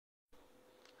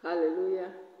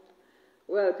Hallelujah.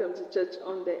 Welcome to Church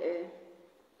on the Air.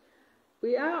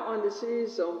 We are on the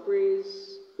series on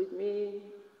praise. With me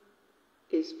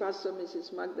is Pastor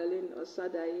Mrs. Magdalene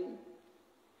Osadai.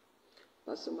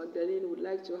 Pastor Magdalene would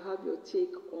like to have your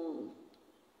take on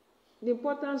the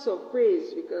importance of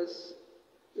praise, because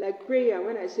like prayer,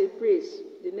 when I say praise,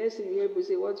 the next thing you hear people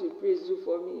say, what will praise do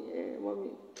for me? Mommy,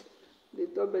 they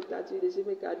talk better to you. They say,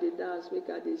 make her they dance, make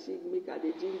her they sing, make her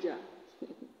they ginger.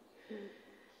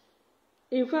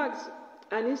 In fact,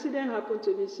 an incident happened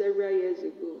to me several years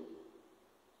ago.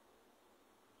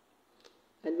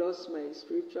 I lost my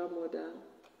spiritual mother,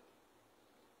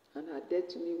 and her death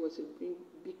to me was a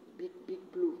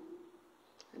big blow.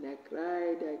 And I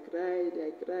cried.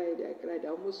 I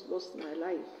almost lost my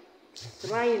life,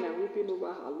 crying and weeping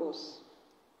over her loss.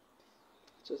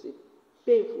 It was a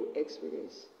painful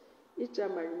experience. Each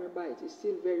time I remember it, it's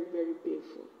still very, very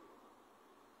painful.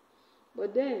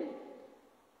 But then,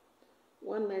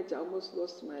 one night I almost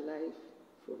lost my life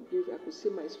from grief. I could see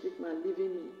my spirit man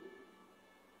leaving me.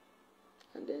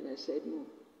 And then I said, no.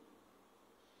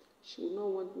 She would not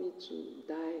want me to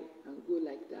die and go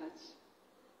like that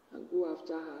and go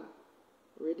after her.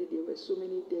 Already there were so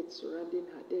many deaths surrounding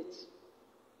her death.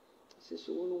 She said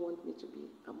she wouldn't want me to be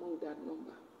among that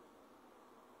number.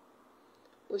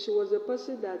 But she was a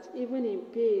person that even in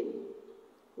pain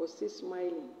was still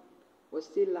smiling, was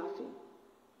still laughing.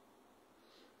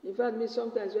 In fact, me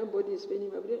sometimes when body is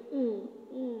paining, I'll be like,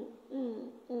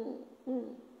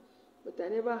 But I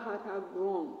never had her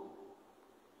groan.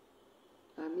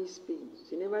 I miss pain.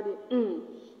 She never did,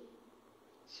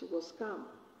 She was calm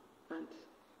and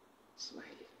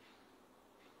smiling.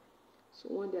 So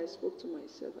one day I spoke to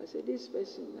myself. I said, this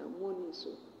person I'm mourning so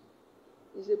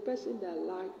is a person that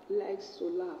likes to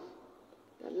laugh,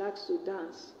 that likes to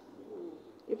dance.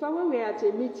 In fact, when we're at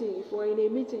a meeting, if we're in a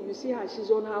meeting, you see her,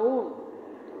 she's on her own.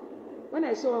 When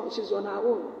I saw her, she's on her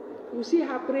own. You see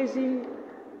her praising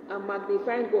and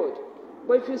magnifying God.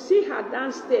 But if you see her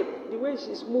dance step, the way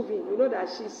she's moving, you know that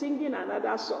she's singing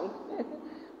another song.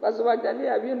 Pastor Magdalene,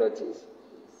 have you noticed?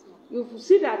 You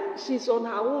see that she's on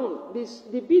her own.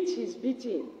 The beat she's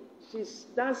beating, she's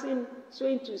dancing,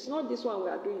 swaying to. It's not this one we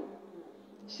are doing.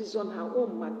 She's on her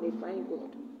own, magnifying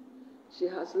God. She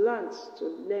has learned to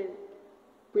learn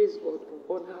praise God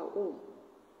on her own.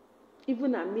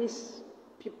 Even amidst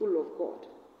people of God.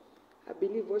 I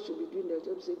believe what should be doing the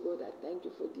job, say, God, I thank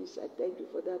you for this, I thank you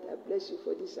for that, I bless you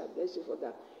for this, I bless you for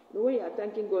that. You know, when you are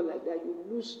thanking God like that, you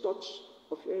lose touch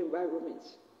of your environment.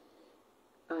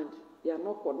 And you are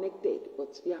not connected,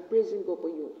 but you are praising God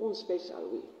in your own special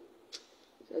way.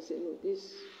 So I say, no,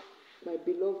 this, my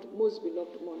beloved, most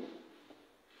beloved mommy.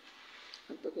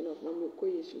 I'm talking of Mommy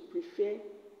Okoye, she prefer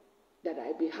that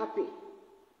I be happy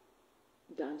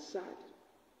than sad.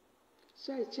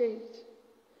 So I changed.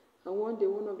 And one day,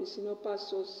 one of the senior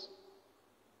pastors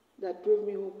that drove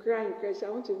me home crying, said, I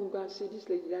want to even go and see this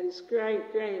lady that is crying,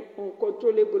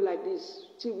 uncontrollable like this.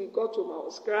 Till we got home, I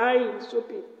was crying,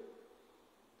 sopping.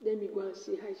 Let me go and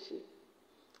see how she.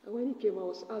 And when he came, I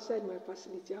was outside my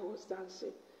facility. I was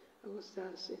dancing.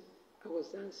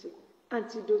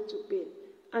 Antidote to pain,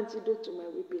 antidote to my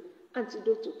weeping,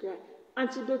 antidote to cry,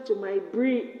 antidote to my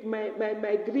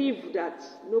grief that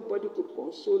nobody could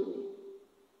console me.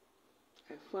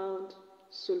 I found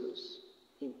solace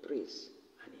in praise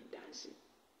and in dancing.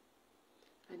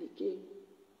 And he came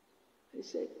and he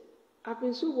said, I've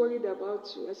been so worried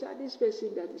about you. I said, this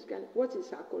person that is kind, what is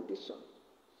her condition?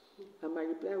 And my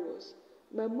reply was,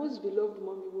 my most beloved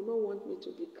mommy will not want me to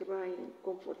be crying,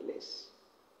 comfortless.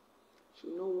 She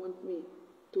will not want me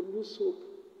to lose hope.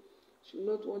 She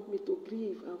will not want me to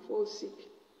grieve and fall sick.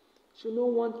 She will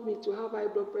not want me to have high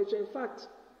blood pressure. In fact,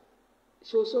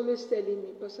 she was always telling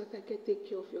me, Pastor Take, take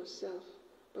care of yourself.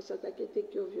 Pastor Take,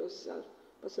 take care of yourself.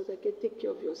 Pastor Take, take care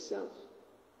of yourself.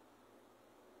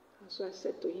 And so I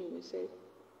said to him, I said,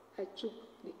 I took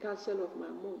the counsel of my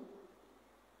mom,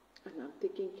 and I'm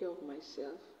taking care of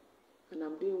myself, and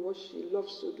I'm doing what she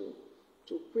loves to do,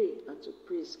 to pray and to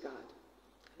praise God.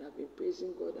 And I've been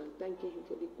praising God and thanking him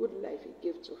for the good life he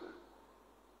gave to her.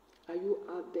 Are you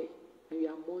out there and you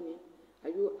are mourning? Are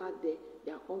you out there,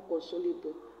 you are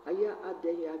unconsolable? Are you out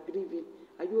there, you are grieving?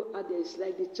 Are you out there, it's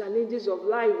like the challenges of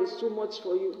life is too much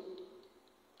for you?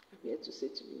 I'm here to say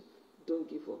to you, don't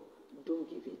give up, don't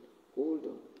give in, hold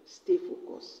on, stay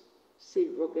focused, stay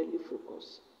ruggedly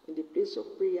focused. In the place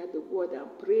of prayer, the word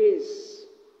and praise,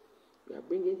 we are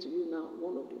bringing to you now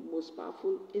one of the most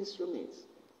powerful instruments,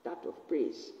 that of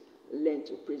praise. Learn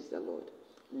to praise the Lord.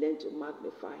 Learn to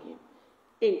magnify him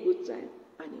in good time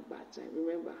and in bad time.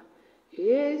 Remember, he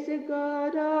is the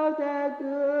God of the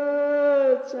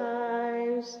good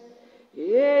times.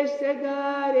 He is the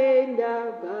God in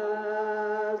the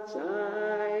bad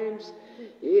times.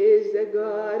 He's the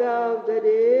God of the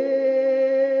day.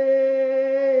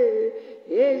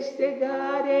 He's the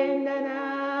God in the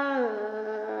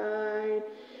night.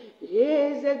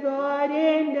 He's the God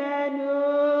in the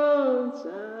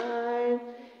noontime.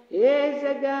 He's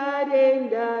the God in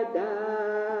the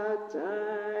dark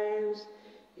times.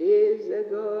 He's the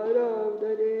God of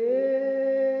the day.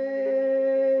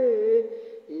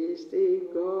 He's the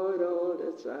God all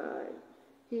the time.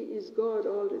 He is God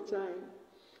all the time.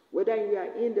 Whether you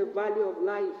are in the valley of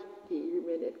life, He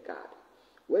remaineth God.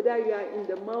 Whether you are in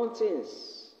the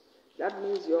mountains, that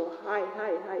means you're high,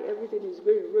 everything is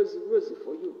very rosy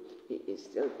for you. He is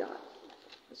still God.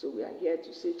 And so we are here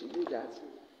to say to you that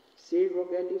stay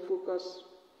ruggedly focused.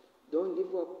 Don't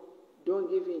give up. Don't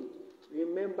give in.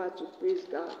 Remember to praise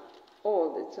God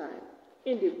all the time,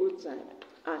 in the good time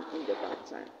and in the bad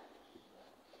time.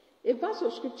 A verse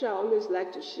of scripture I always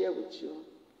like to share with you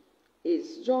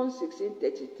is John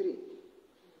 16:33.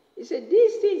 He said,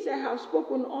 "These things I have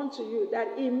spoken unto you,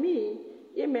 that in me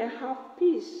ye may have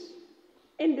peace.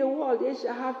 In the world ye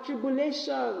shall have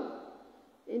tribulation."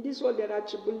 In this world there are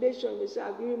tribulations. We say,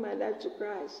 "I've given my life to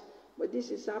Christ. But this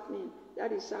is happening,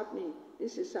 that is happening,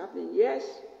 this is happening."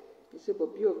 Yes. He said,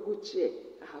 "But be of good cheer.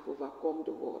 I have overcome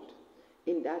the world."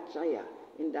 In that trial,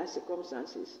 in that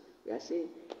circumstances, we are saying,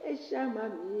 "Eshama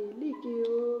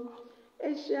milikio,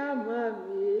 Eshama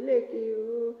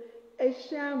milikio,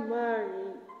 Eshama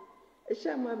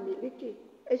miliki,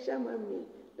 Eshama mi."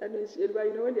 That means, you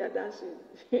know, when they are dancing,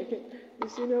 the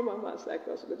senior mamas like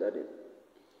us, go to me.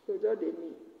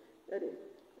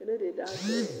 You know, they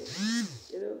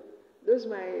dance, you know. Those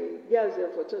my girls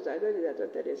for church, I know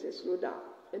that they say, "Slow down."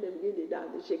 And they begin to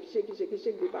dance, they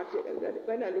shake the back, shake.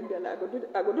 When I look there,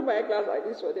 I go do my class like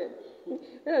this for them.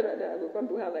 And I go come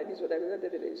to her like this for them.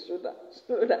 They slow down.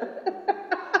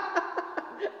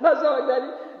 That's all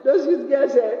that those youth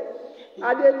girls say.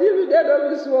 And they deal with them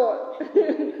on this one.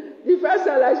 The first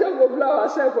time I shall go blow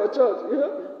ourselves for church, you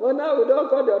know. But now we don't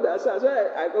call the other side. So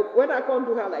when I come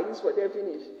to her like this for them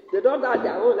finish, they don't have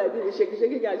their own like this. They shake,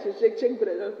 shake.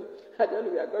 I don't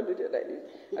know. I can't do it like this.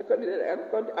 I can't do that.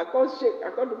 I can't shake.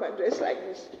 I can't do my dress like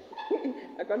this.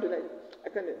 I can't do like this. I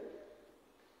can't do it.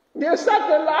 They'll start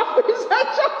to laugh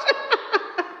inside church.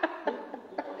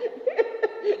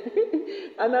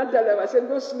 And I tell them, I said,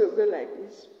 "Go slow, go like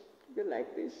this, go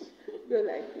like this, go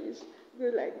like this, go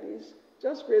like this.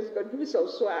 Just praise God. Give me some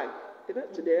swag. You know,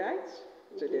 to the right,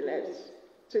 to the left,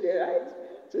 to the right,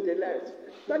 to the left.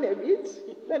 Turn a bit,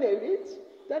 turn a bit,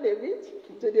 turn a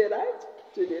bit, to the right,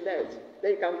 to the left.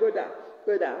 Then you can go down,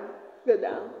 go down, go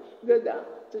down, go down,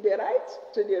 to the right,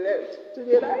 to the left, to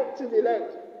the right, to the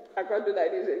left." I can't do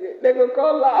like this again. They will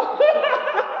call loud.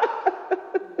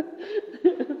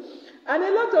 And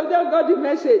a lot of them got the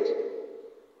message.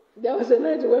 There was a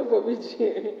night we went for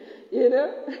vigil, you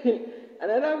know.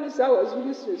 And another minister was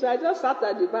ministering. So I just sat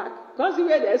at the back. Because the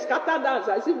way they scattered dance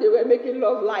as if they were making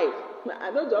love live.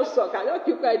 I don't just suck. I don't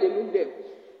keep quiet, they look them.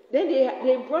 Then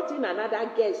they brought in another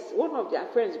guest. One of their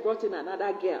friends brought in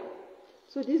another girl.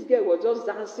 So this girl was just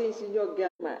dancing, senior girl,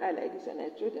 my eye like this. And I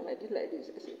told them, I did like this.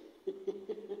 I said,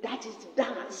 "That is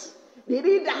dance. They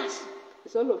did dance."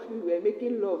 It's all of you were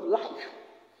making love live.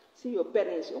 See your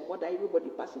parents, your mother, everybody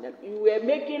passing that. You were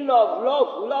making love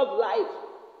life.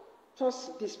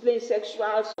 Just displaying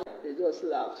sexual. They just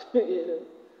laughed, you know.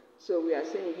 So we are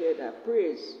saying here that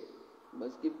praise, you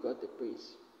must give God the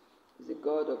praise. He's the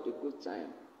God of the good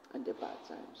time and the bad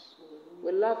times.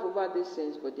 We laugh over these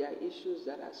things, but there are issues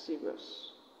that are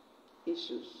serious.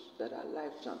 Issues that are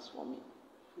life transforming.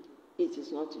 It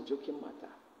is not a joking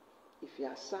matter. If you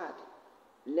are sad,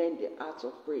 learn the art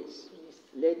of praise.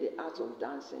 Learn the art of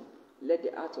dancing. Learn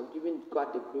the art of giving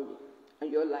God the glory.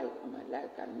 And your life and my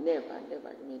life can never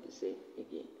remain the same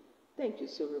again. Thank you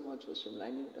so very much for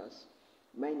streamlining with us.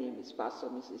 My name is Pastor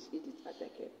Mrs. Edith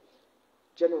Atake,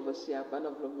 General Overseer, Banner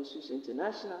of Ministries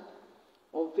International.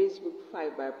 On Facebook,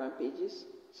 5 vibrant pages.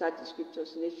 Search the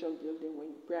scriptures, Nation Building. When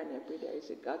you pray and I pray, there is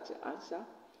a God to answer.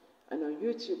 And on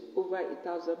YouTube, over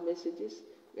 1,000 messages.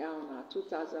 We are on our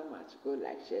 2,000 march. Go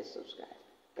like, share, subscribe.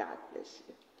 God bless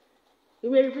you. You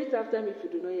may repeat after me if you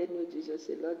do not yet know Jesus.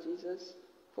 Say, "Lord Jesus,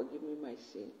 forgive me my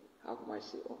sin. Have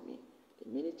mercy on me." The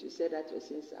minute you say that, your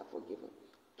sins are forgiven.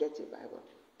 Get a Bible.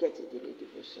 Get a daily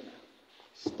devotional.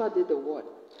 Study the word.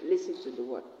 Listen to the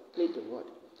word. Play the word.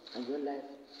 And your life,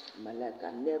 my life,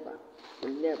 will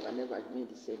never remain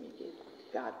the same again.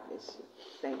 God bless you.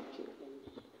 Thank you.